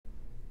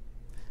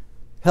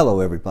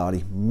Hello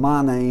everybody,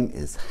 my name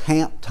is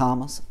Hamp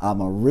Thomas. I'm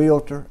a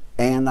realtor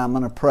and I'm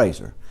an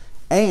appraiser,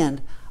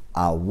 and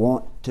I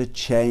want to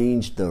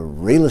change the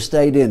real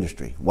estate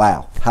industry.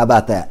 Wow, how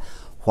about that?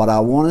 What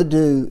I want to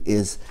do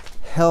is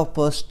help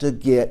us to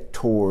get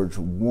towards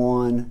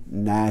one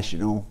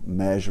national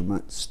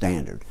measurement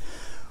standard.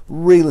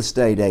 Real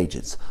estate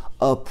agents,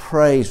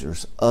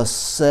 appraisers,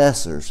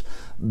 assessors,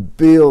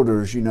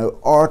 builders,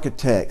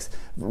 architects.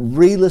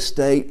 Real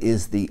estate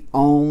is the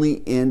only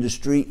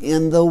industry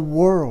in the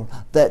world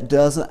that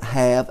doesn't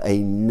have a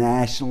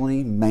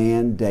nationally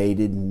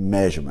mandated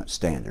measurement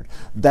standard.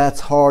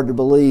 That's hard to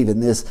believe in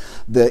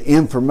the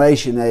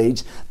information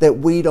age, that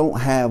we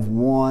don't have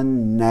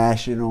one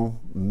national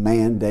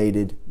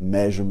mandated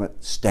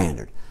measurement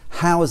standard.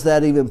 How is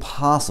that even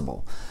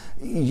possible?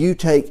 You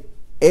take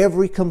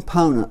every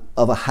component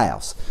of a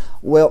house.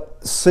 Well,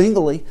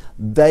 singly,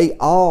 they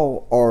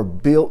all are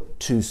built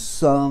to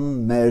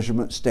some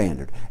measurement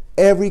standard.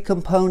 Every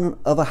component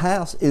of a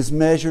house is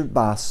measured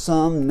by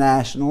some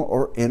national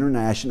or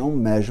international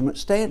measurement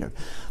standard.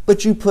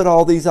 But you put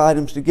all these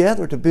items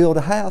together to build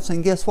a house,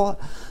 and guess what?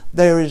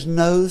 There is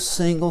no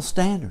single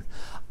standard.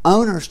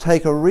 Owners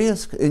take a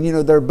risk, and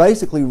they're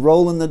basically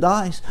rolling the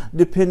dice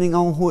depending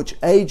on which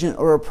agent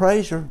or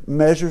appraiser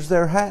measures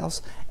their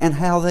house and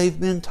how they've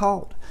been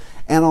taught.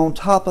 And on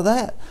top of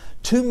that,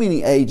 too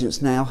many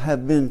agents now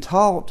have been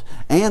taught,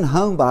 and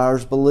home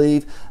buyers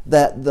believe,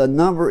 that the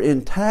number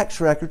in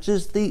tax records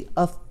is the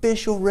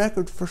official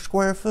record for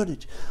square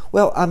footage.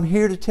 Well, I'm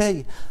here to tell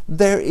you,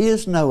 there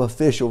is no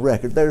official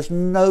record. There's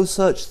no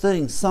such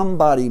thing.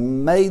 Somebody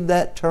made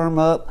that term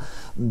up.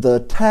 The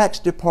tax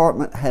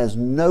department has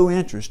no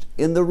interest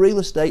in the real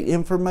estate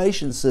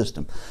information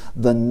system.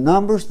 The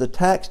numbers the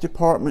tax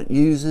department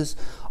uses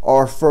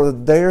are for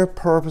their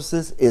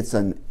purposes. It's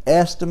an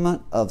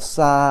estimate of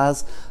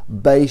size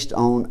based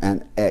on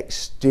an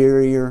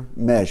exterior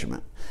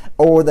measurement,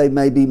 or they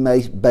may be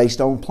based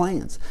on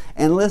plans.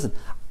 And listen,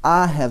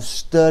 I have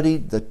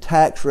studied the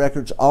tax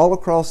records all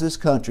across this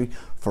country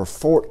for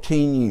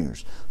 14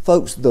 years.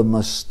 Folks, the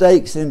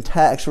mistakes in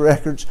tax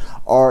records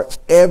are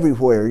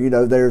everywhere.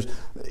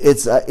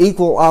 It's an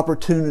equal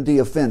opportunity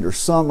offender.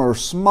 Some are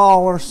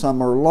smaller,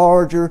 some are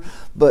larger,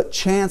 but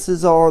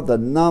chances are the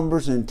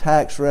numbers in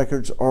tax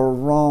records are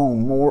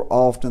wrong more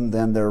often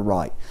than they're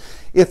right.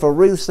 If a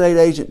real estate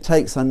agent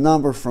takes a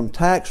number from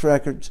tax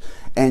records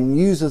and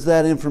uses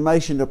that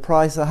information to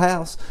price a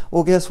house,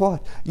 well, guess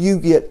what? You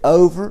get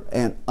over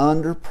and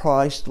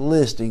underpriced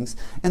listings,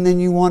 and then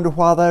you wonder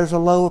why there's a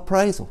low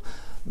appraisal.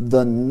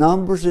 The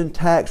numbers in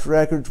tax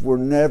records were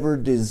never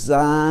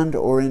designed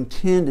or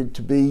intended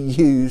to be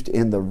used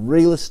in the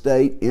real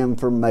estate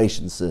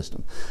information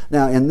system.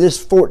 Now, in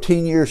this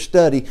 14-year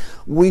study,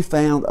 we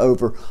found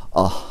over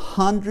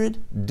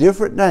 100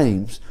 different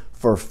names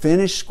for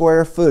finished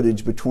square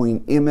footage between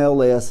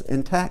MLS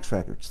and tax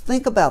records.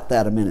 Think about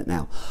that a minute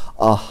now.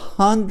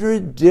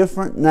 100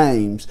 different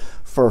names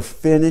for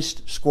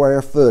finished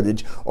square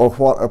footage, or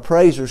what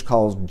appraisers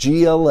call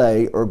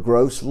GLA, or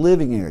gross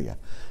living area.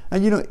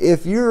 And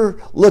if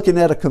you're looking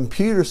at a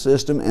computer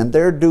system and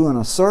they're doing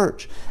a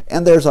search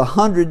and there's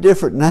 100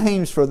 different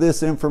names for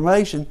this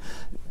information,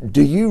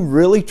 do you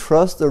really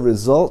trust the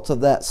results of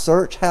that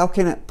search? How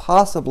can it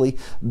possibly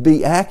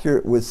be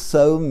accurate with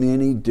so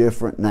many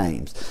different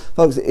names?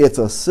 Folks, it's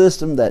a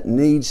system that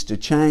needs to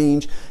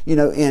change. In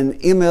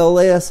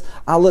MLS,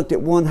 I looked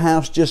at one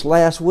house just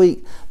last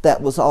week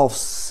that was off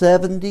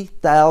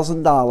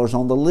 $70,000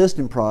 on the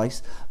listing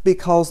price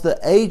because the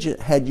agent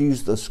had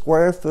used the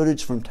square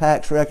footage from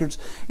tax records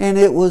and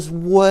it was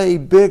way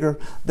bigger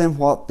than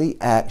what the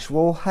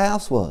actual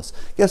house was.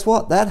 Guess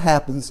what? That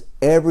happens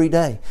every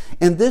day.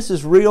 And this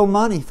is real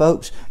money,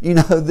 folks.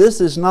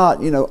 This is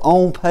not,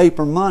 on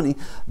paper money.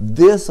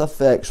 This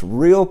affects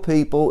real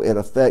people. It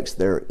affects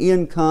their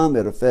income.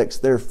 It affects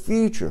their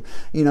future,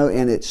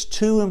 and it's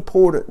too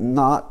important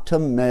not to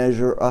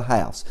measure a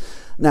house.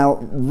 Now,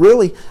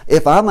 really,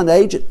 if I'm an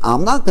agent,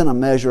 I'm not going to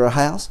measure a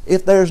house.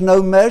 If there's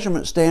no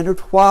measurement standard,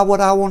 why would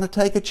I want to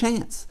take a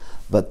chance?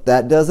 But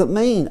that doesn't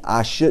mean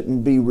I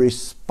shouldn't be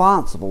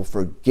responsible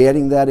for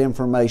getting that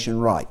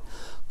information right.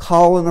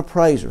 Call an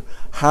appraiser,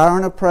 hire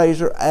an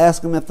appraiser,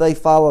 ask them if they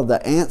follow the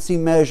ANSI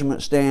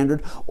measurement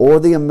standard or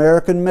the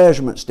American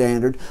measurement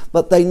standard,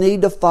 but they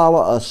need to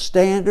follow a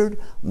standard,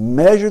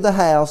 measure the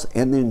house,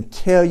 and then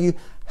tell you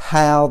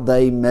how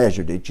they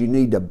measured it. You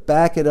need to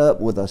back it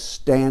up with a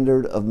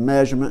standard of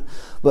measurement.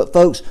 But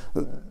folks,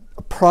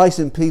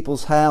 pricing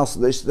people's house,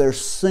 this is their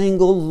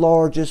single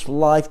largest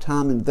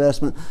lifetime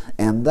investment,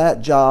 and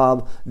that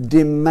job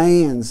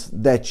demands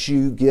that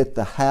you get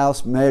the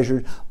house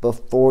measured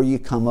before you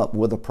come up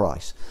with a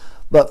price.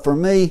 But for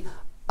me,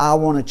 I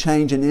want to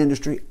change an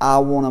industry. I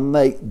want to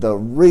make the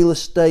real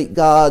estate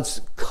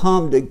gods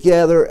come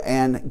together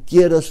and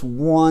get us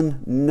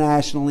one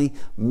nationally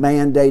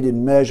mandated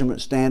measurement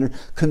standard.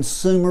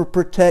 Consumer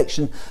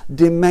protection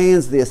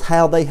demands this.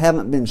 How they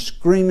haven't been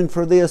screaming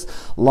for this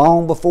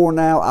long before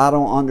now, I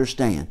don't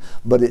understand.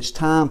 But it's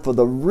time for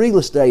the real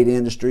estate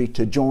industry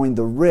to join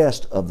the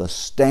rest of the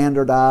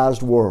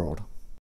standardized world.